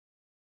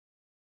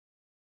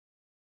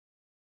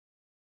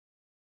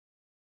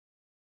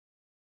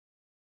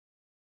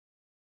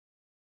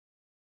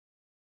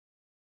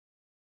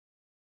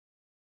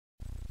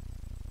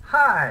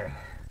Hi,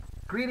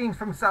 greetings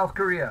from South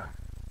Korea.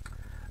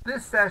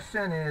 This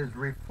session is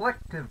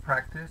reflective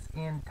practice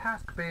in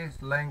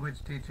task-based language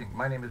teaching.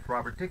 My name is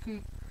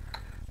Dickey,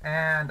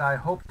 and I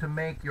hope to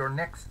make your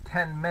next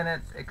 10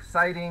 minutes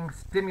exciting,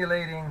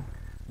 stimulating,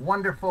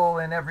 wonderful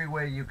in every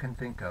way you can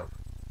think of.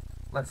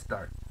 Let's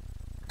start.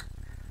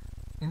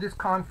 In this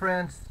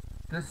conference,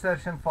 this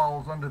session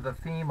falls under the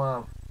theme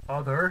of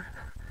other.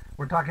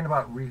 We're talking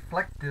about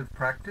reflective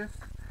practice,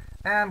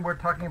 and we're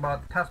talking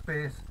about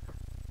task-based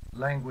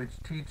language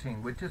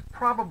teaching, which is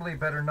probably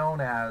better known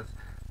as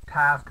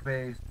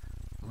task-based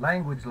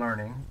language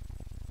learning.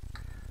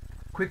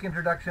 Quick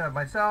introduction of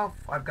myself.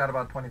 I've got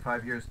about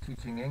 25 years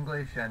teaching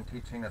English and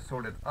teaching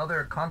assorted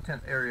other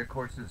content area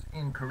courses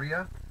in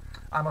Korea.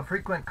 I'm a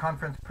frequent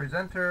conference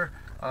presenter,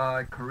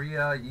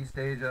 Korea, East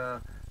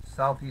Asia,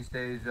 Southeast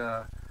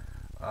Asia,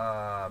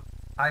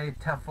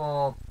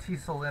 IETFL,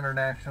 TESOL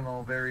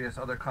International, various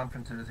other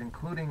conferences,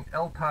 including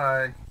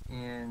LTI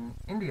in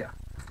India.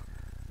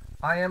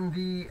 I am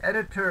the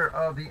editor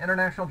of the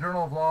International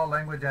Journal of Law,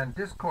 Language, and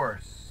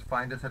Discourse.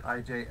 Find us at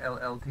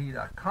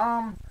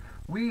ijllt.com.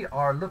 We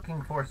are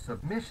looking for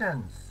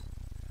submissions.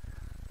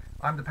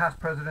 I'm the past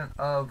president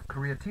of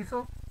Korea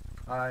TESOL.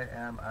 I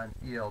am an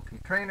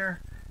ELT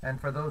trainer.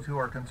 And for those who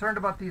are concerned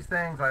about these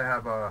things, I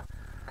have a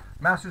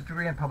master's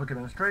degree in public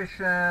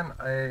administration,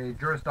 a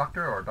Juris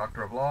Doctor or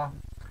Doctor of Law,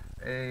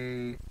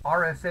 a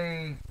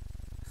RSA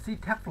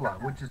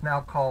CTEFLA, which is now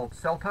called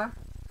CELTA,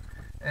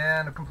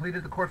 and I've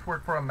completed the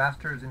coursework for a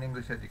master's in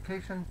English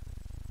education.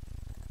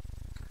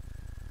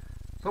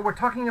 So we're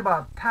talking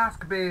about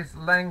task-based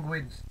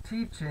language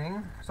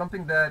teaching,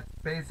 something that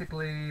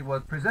basically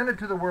was presented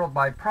to the world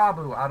by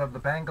Prabhu out of the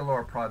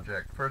Bangalore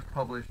project, first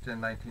published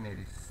in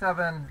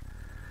 1987.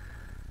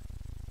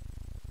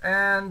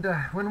 And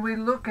when we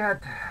look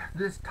at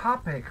this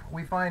topic,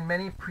 we find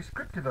many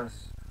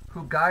prescriptivists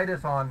who guide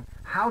us on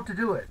how to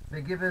do it. They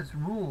give us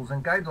rules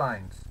and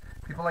guidelines.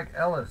 People like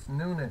Ellis,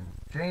 Nunan,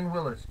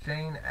 Willis,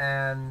 Jane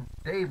and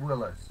Dave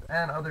Willis,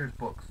 and others'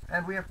 books.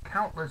 And we have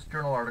countless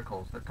journal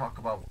articles that talk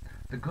about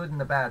the good and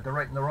the bad, the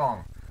right and the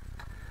wrong.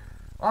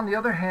 On the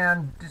other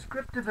hand,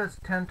 descriptivists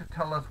tend to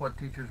tell us what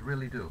teachers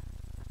really do.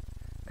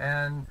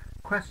 And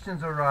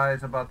questions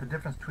arise about the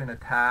difference between a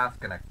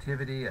task, an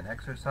activity, an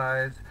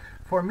exercise.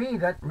 For me,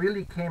 that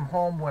really came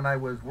home when I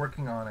was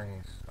working on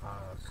a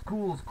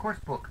school's course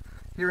book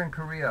here in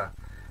Korea.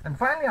 And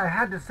finally, I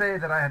had to say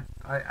that I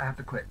have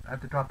to quit. I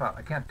have to drop out.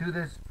 I can't do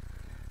this.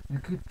 You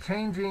keep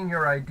changing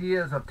your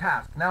ideas of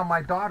task. Now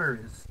my daughter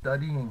is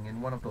studying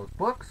in one of those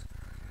books,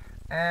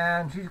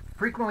 and she's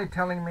frequently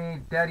telling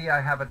me, Daddy,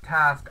 I have a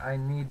task. I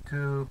need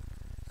to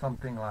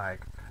something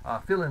like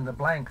fill in the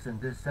blanks in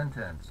this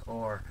sentence,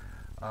 or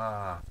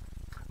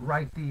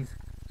write these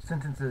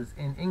sentences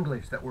in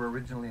English that were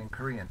originally in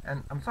Korean.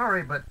 And I'm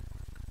sorry, but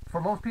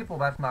for most people,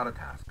 that's not a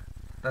task.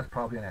 That's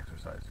probably an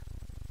exercise.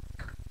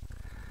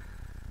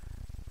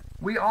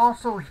 We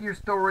also hear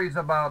stories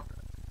about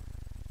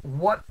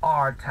what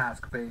are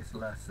task-based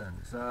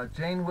lessons.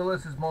 Jane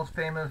Willis is most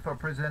famous for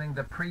presenting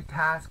the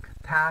pre-task,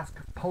 task,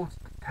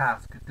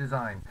 post-task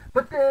design.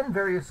 But then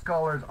various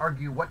scholars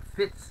argue what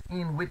fits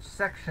in which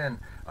section.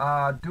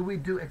 Do we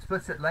do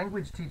explicit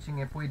language teaching?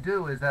 If we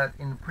do, is that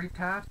in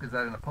pre-task? Is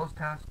that in a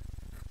post-task?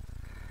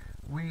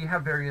 We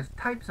have various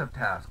types of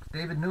tasks.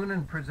 David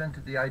Nunan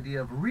presented the idea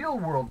of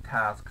real-world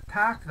tasks,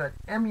 tasks that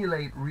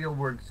emulate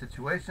real-world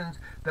situations,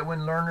 that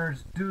when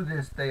learners do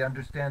this, they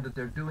understand that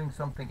they're doing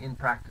something in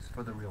practice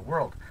for the real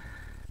world.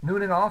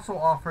 Nunan also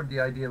offered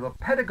the idea of a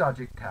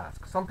pedagogic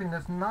task, something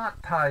that's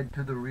not tied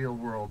to the real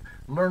world.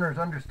 Learners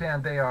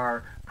understand they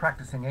are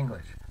practicing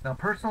English. Now,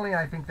 personally,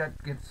 I think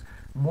that gets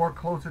more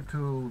closer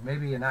to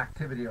maybe an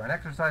activity or an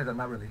exercise. I'm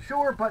not really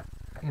sure, but,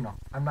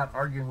 I'm not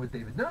arguing with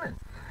David Nunan.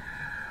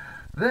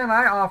 Then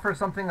I offer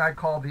something I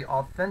call the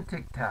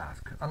authentic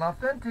task. An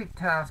authentic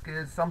task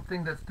is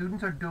something that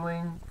students are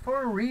doing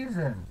for a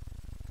reason.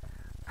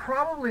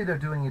 Probably they're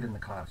doing it in the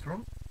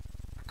classroom,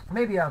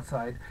 maybe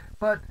outside,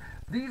 but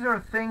these are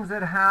things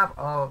that have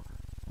a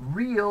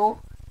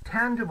real,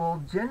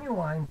 tangible,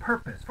 genuine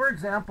purpose. For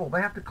example,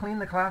 they have to clean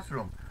the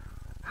classroom.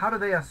 How do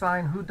they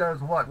assign who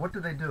does what? What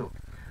do they do?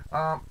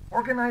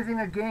 Organizing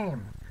a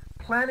game.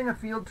 Planning a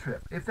field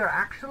trip. If they're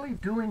actually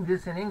doing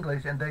this in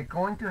English and they're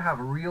going to have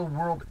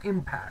real-world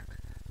impact,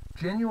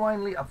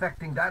 genuinely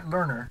affecting that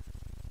learner,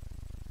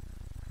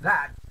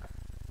 that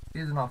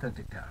is an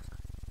authentic task.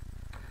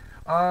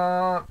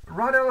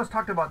 Ellis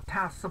talked about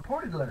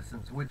task-supported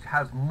lessons, which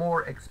has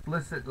more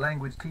explicit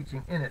language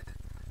teaching in it.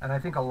 And I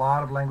think a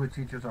lot of language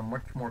teachers are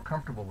much more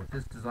comfortable with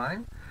this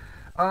design.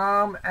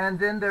 And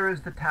then there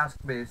is the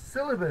task-based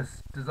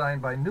syllabus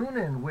designed by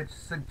Nunan, which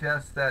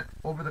suggests that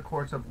over the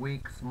course of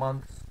weeks,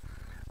 months,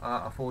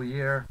 a full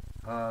year,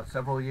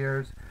 several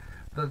years,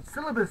 the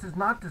syllabus is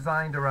not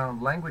designed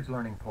around language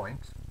learning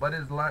points, but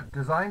is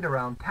designed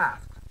around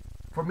tasks.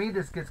 For me,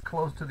 this gets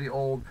close to the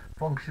old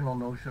functional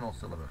notional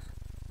syllabus.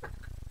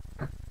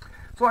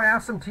 So I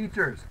asked some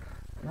teachers,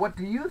 what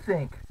do you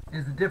think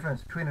is the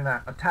difference between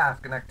a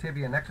task, an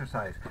activity, and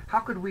exercise? How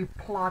could we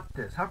plot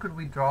this? How could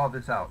we draw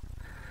this out?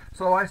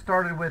 So I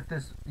started with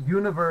this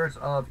universe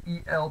of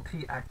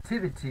ELT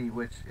activity,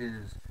 which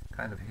is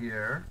kind of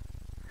here.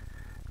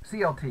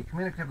 CLT,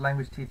 communicative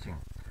language teaching.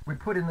 We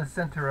put in the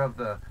center of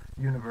the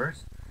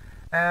universe.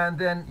 And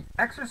then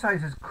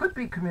exercises could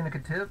be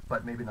communicative,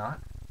 but maybe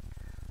not.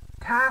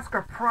 Tasks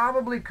are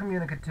probably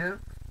communicative,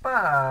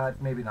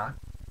 but maybe not.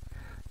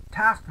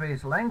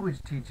 Task-based language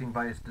teaching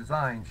by its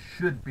design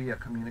should be a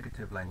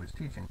communicative language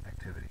teaching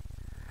activity.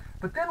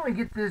 But then we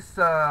get this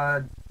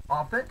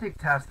authentic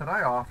task that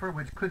I offer,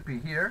 which could be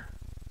here,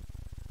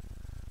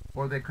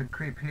 or they could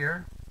creep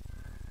here,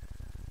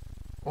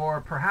 or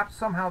perhaps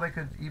somehow they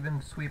could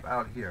even sweep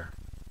out here,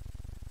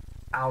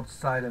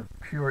 outside of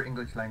pure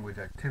English language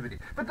activity.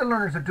 But the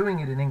learners are doing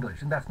it in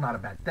English, and that's not a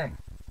bad thing.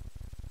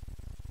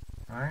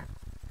 All right?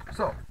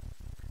 So,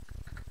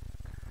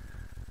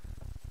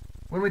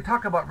 when we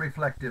talk about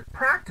reflective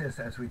practice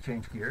as we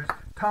change gears,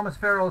 Thomas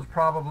Farrell is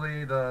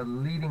probably the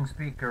leading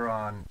speaker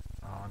on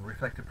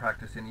reflective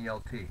practice in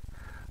ELT.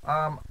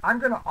 I'm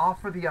going to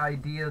offer the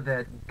idea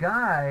that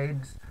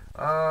guides,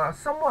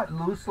 somewhat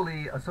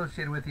loosely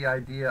associated with the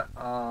idea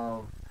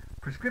of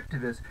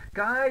prescriptivist,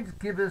 guides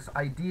give us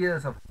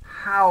ideas of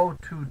how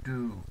to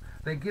do.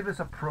 They give us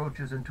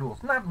approaches and tools.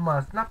 Not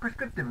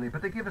prescriptively,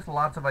 but they give us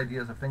lots of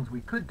ideas of things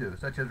we could do,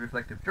 such as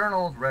reflective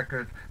journals,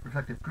 records,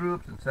 reflective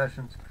groups, and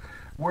sessions.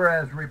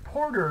 Whereas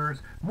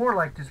reporters, more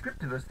like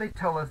descriptivists, they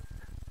tell us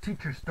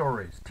teacher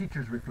stories,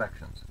 teachers'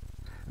 reflections.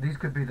 These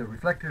could be the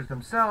reflectors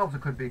themselves.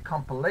 It could be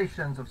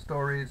compilations of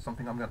stories,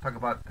 something I'm going to talk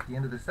about at the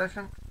end of this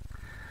session.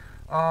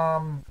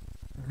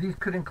 These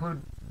could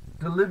include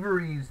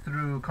deliveries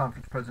through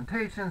conference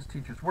presentations,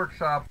 teachers'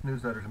 workshops,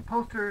 newsletters and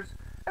posters,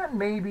 and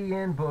maybe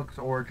in books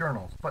or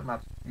journals, but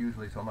not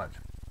usually so much.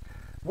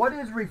 What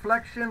is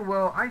reflection?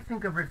 Well, I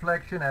think of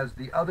reflection as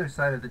the other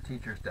side of the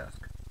teacher's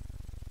desk.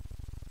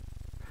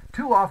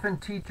 Too often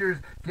teachers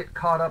get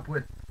caught up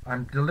with,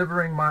 I'm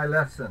delivering my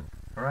lesson,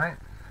 all right?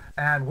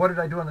 And what did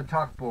I do on the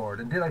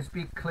chalkboard? And did I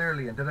speak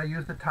clearly? And did I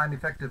use the time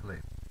effectively?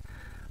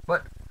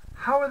 But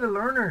how are the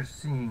learners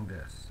seeing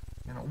this?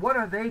 You know, what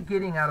are they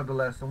getting out of the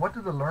lesson? What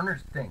do the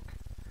learners think?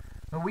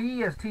 Now,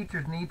 we as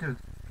teachers need to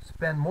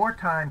spend more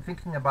time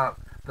thinking about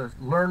the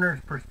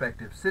learner's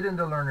perspective. Sit in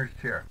the learner's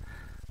chair.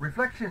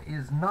 Reflection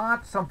is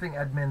not something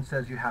admin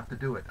says you have to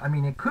do it. I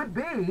mean, it could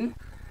be,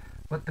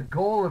 but the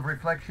goal of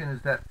reflection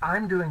is that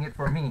I'm doing it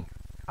for me.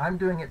 I'm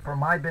doing it for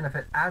my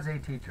benefit as a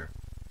teacher.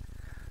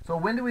 So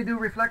when do we do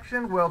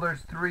reflection? Well,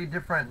 there's three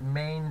different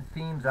main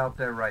themes out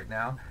there right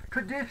now.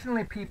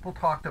 Traditionally, people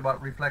talked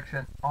about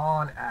reflection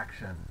on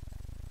action.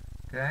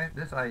 Okay,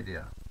 this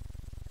idea.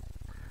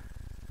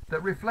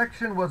 That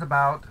reflection was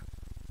about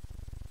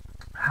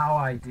how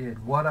I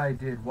did, what I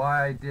did,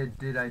 why I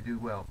did I do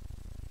well.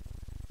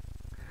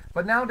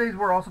 But nowadays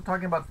we're also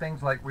talking about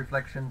things like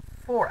reflection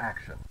for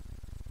action.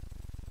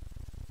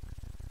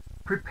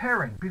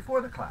 Preparing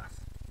before the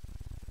class.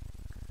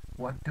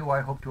 What do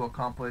I hope to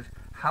accomplish?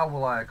 How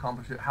will I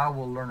accomplish it? How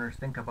will learners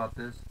think about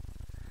this?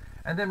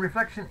 And then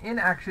reflection in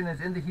action is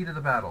in the heat of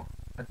the battle,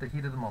 at the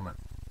heat of the moment.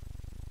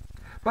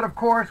 But of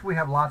course we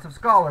have lots of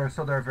scholars,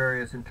 so there are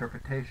various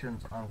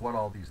interpretations on what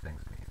all these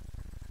things mean.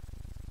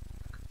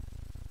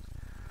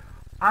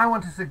 I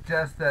want to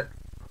suggest that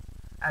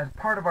as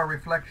part of our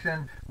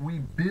reflection, we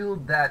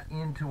build that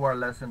into our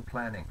lesson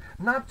planning.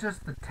 Not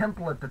just the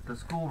template that the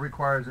school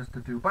requires us to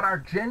do, but our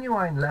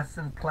genuine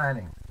lesson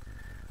planning.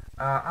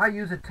 I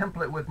use a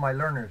template with my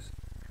learners,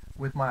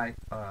 with my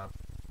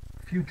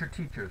future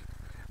teachers,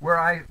 where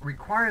I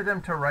require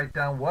them to write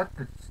down what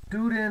the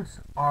students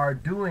are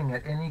doing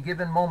at any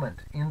given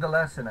moment in the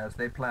lesson as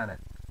they plan it.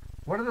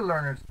 What are the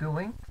learners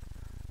doing,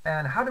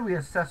 and how do we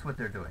assess what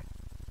they're doing?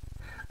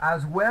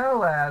 As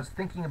well as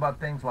thinking about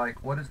things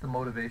like, what is the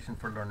motivation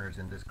for learners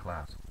in this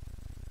class?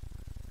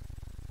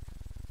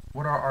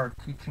 What are our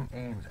teaching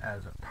aims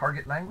as a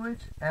target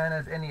language and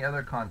as any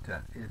other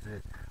content? Is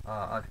it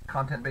a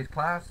content-based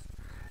class?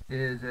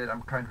 Is it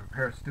I'm trying to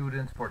prepare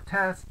students for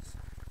tests?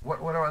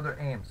 What are other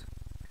aims?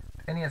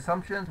 Any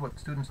assumptions? What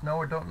students know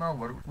or don't know?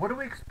 What do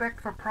we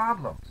expect for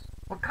problems?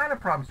 What kind of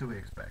problems do we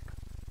expect?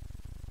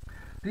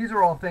 These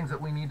are all things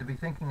that we need to be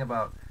thinking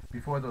about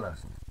before the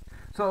lesson.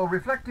 So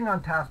reflecting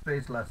on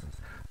task-based lessons,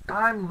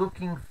 I'm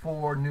looking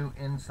for new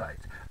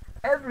insights.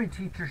 Every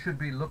teacher should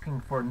be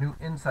looking for new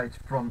insights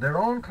from their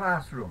own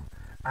classroom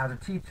as a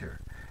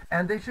teacher,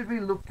 and they should be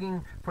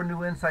looking for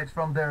new insights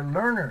from their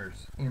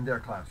learners in their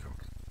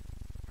classrooms.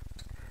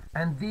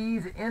 And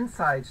these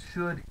insights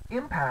should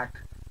impact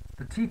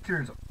the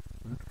teacher's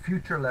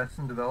future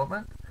lesson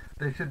development.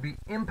 They should be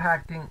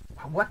impacting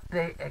what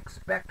they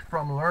expect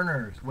from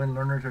learners when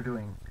learners are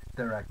doing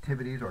their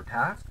activities or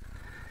tasks.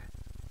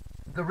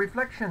 The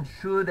reflection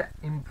should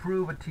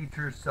improve a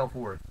teacher's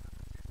self-worth.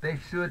 They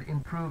should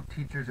improve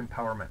teachers'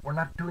 empowerment. We're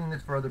not doing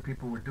this for other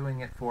people, we're doing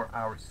it for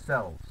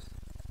ourselves.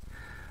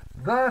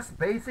 Thus,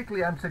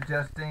 basically, I'm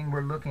suggesting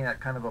we're looking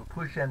at kind of a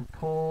push and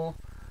pull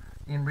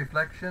in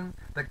reflection.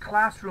 The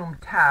classroom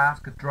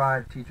task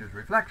drive teacher's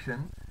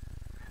reflection.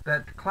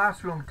 That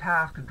classroom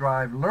task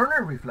drive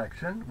learner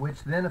reflection,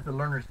 which then if the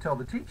learners tell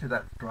the teacher,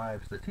 that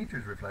drives the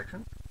teacher's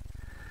reflection.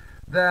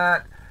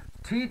 that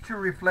teacher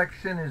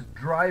reflection is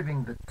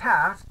driving the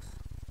tasks,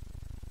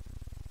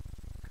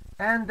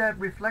 and that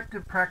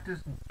reflective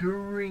practice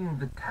during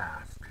the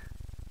task.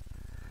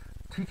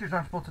 Teachers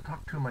aren't supposed to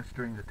talk too much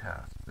during the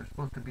task. They're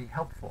supposed to be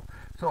helpful.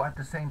 So at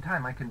the same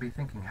time, I can be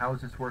thinking, how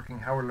is this working?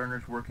 How are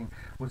learners working?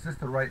 Was this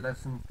the right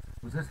lesson?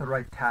 Was this the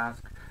right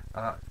task?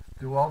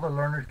 Do all the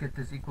learners get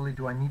this equally?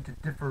 Do I need to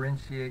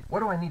differentiate?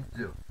 What do I need to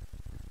do?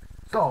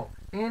 So,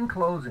 in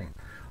closing,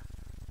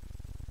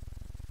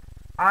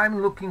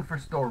 I'm looking for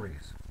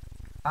stories.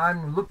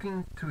 I'm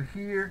looking to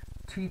hear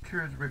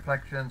teachers'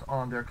 reflections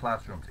on their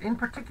classrooms, in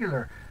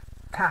particular,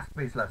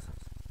 task-based lessons.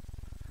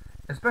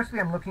 Especially,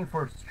 I'm looking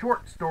for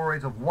short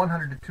stories of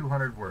 100 to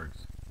 200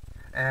 words.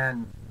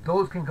 And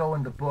those can go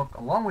in the book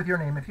along with your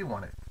name if you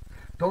want it.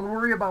 Don't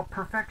worry about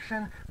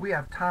perfection. We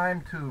have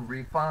time to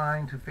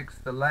refine, to fix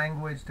the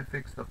language, to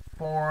fix the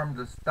form,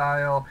 the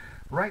style.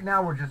 Right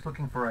now, we're just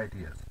looking for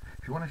ideas.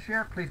 If you want to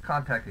share, please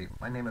contact me.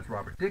 My name is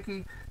Robert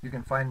Dickey. You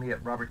can find me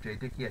at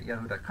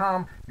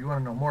robertjdickey@yahoo.com. If you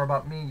want to know more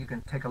about me, you can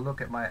take a look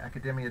at my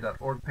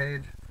academia.org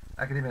page,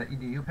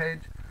 academia.edu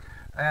page.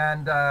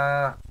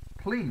 And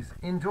please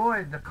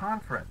enjoy the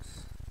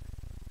conference.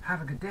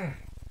 Have a good day.